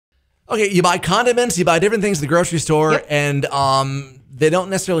Okay, you buy condiments, you buy different things at the grocery store, and they don't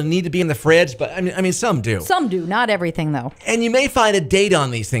necessarily need to be in the fridge, but I mean, some do. Some do, not everything though. And you may find a date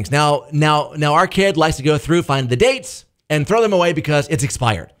on these things. Now, our kid likes to go through, find the dates, and throw them away because it's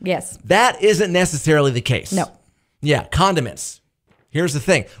expired. Yes. That isn't necessarily the case. No. Yeah, condiments. Here's the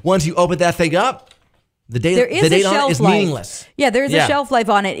thing. Once you open that thing up, the date on it is meaningless. Yeah, there's a shelf life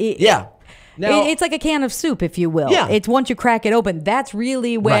on it. Yeah. Now, it's like a can of soup, if you will. Yeah. It's once you crack it open, that's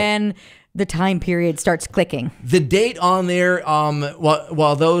really when the time period starts clicking. The date on there,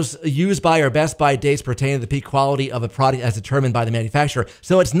 while those used by or best by dates pertain to the peak quality of a product as determined by the manufacturer.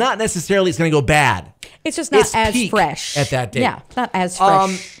 So it's not necessarily it's going to go bad. It's just not as peak fresh. At that date. Yeah, not as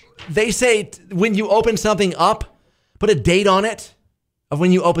fresh. They say when you open something up, put a date on it of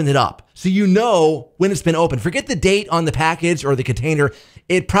when you opened it up. So you know when it's been opened. Forget the date on the package or the container.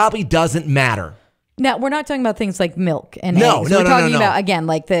 It probably doesn't matter. Now, we're not talking about things like milk and eggs. No, we're talking about, again,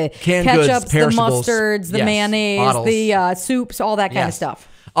 like the canned ketchups, goods, the mustards, the mayonnaise, bottles. the soups, all that kind of stuff.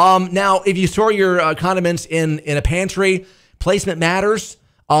 Now, if you store your condiments in a pantry, placement matters.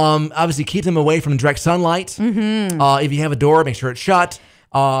 Obviously, keep them away from direct sunlight. If you have a door, make sure it's shut.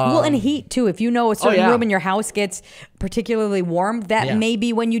 Well, and heat too. If you know a certain room in your house gets particularly warm, that may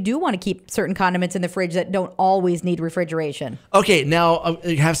be when you do want to keep certain condiments in the fridge that don't always need refrigeration. Okay, now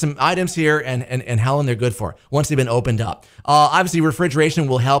you have some items here and how long they're good for once they've been opened up. Obviously, refrigeration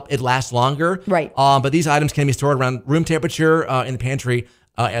will help it last longer. Right. But these items can be stored around room temperature in the pantry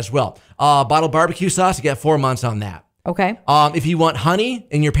as well. Bottled barbecue sauce, you get 4 months on that. Okay. If you want honey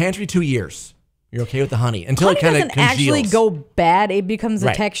in your pantry, 2 years. You're okay with the honey until it kind of congeals. Actually go bad. It becomes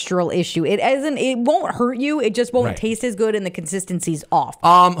a textural issue. It won't hurt you. It just won't taste as good and the consistency's off.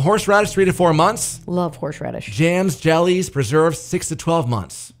 Horseradish, 3 to 4 months. Love horseradish. Jams, jellies, preserves, 6 to 12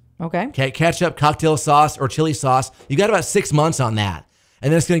 months. Okay. Ketchup, cocktail sauce, or chili sauce. You got about 6 months on that,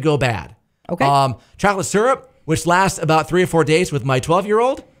 and then it's going to go bad. Okay. Chocolate syrup, which lasts about 3 or 4 days with my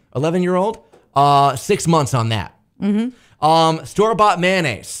 12-year-old, 11-year-old. 6 months on that. Store-bought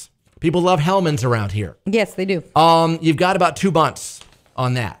mayonnaise. People love Hellmann's around here. Yes, they do. You've got about 2 months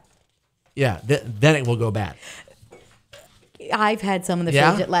on that. Yeah, then it will go bad. I've had some in the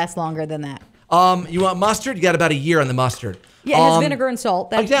fridge that last longer than that. You want mustard? You got about a year on the mustard. Yeah, it has vinegar and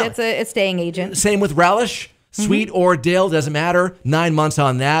salt. That's a staying agent. Same with relish. Sweet or dill, doesn't matter. 9 months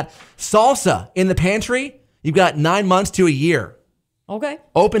on that. Salsa in the pantry, you've got 9 months to a year. Okay.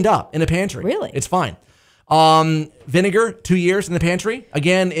 Opened up in a pantry. Really? It's fine. Vinegar, 2 years in the pantry.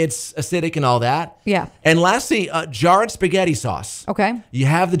 Again, it's acidic and all that. Yeah. And lastly, jarred spaghetti sauce. Okay. You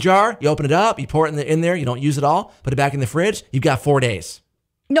have the jar, you open it up, you pour it in there, you don't use it all, put it back in the fridge, you've got 4 days.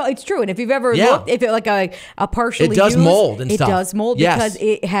 No, it's true. And if you've ever looked, if it like a partially it does used, mold and stuff. It does mold because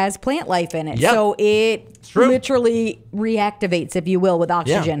it has plant life in it. Yep. So it literally reactivates, if you will, with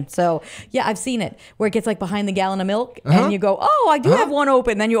oxygen. Yeah. So yeah, I've seen it where it gets like behind the gallon of milk and you go, oh, I do have one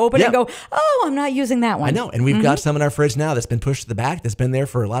open. Then you open it and go, oh, I'm not using that one. I know. And we've got some in our fridge now that's been pushed to the back that's been there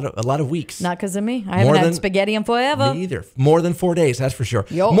for a lot of weeks. Not because of me. I haven't had spaghetti in forever. Me either. More than 4 days, that's for sure.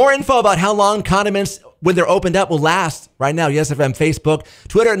 Yo. More info about how long condiments, when they're opened up, will last right now. YesFM Facebook,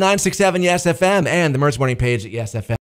 Twitter at 967YesFM, and the Merch Morning page at YesFM.